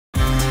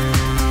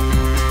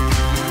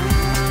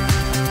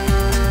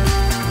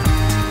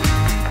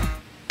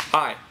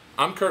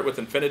I'm Kurt with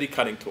Infinity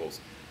Cutting Tools.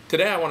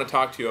 Today I want to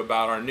talk to you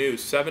about our new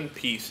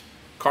 7-piece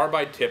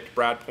carbide-tipped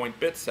brad point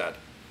bit set.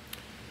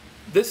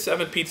 This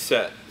 7-piece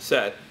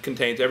set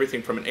contains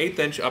everything from an 1/8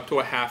 inch up to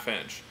a 1/2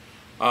 inch.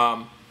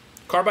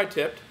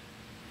 Carbide-tipped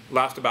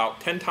lasts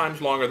about 10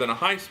 times longer than a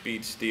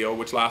high-speed steel,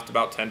 which lasts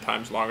about 10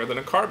 times longer than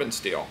a carbon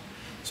steel.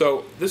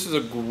 So this is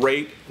a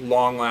great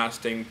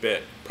long-lasting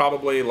bit,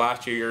 probably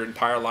last you your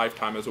entire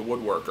lifetime as a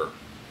woodworker.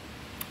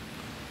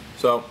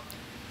 So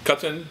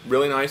cuts in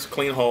really nice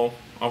clean hole.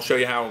 I'll show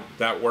you how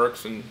that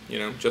works and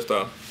just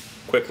a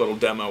quick little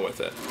demo with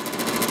it.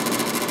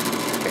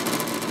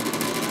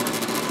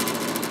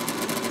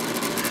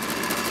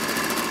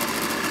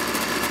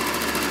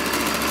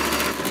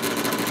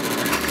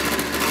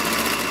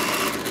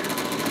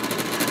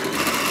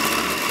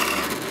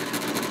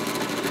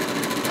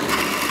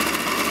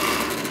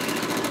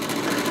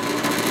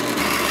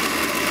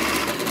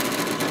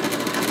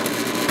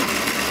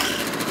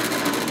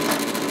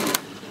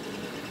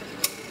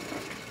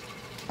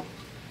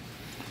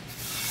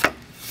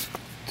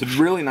 It's a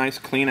really nice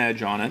clean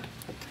edge on it,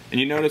 and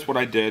you notice what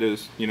I did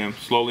is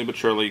slowly but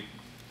surely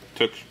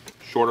took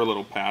shorter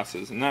little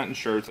passes, and that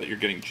ensures that you're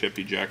getting chip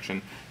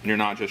ejection and you're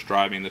not just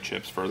driving the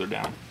chips further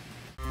down.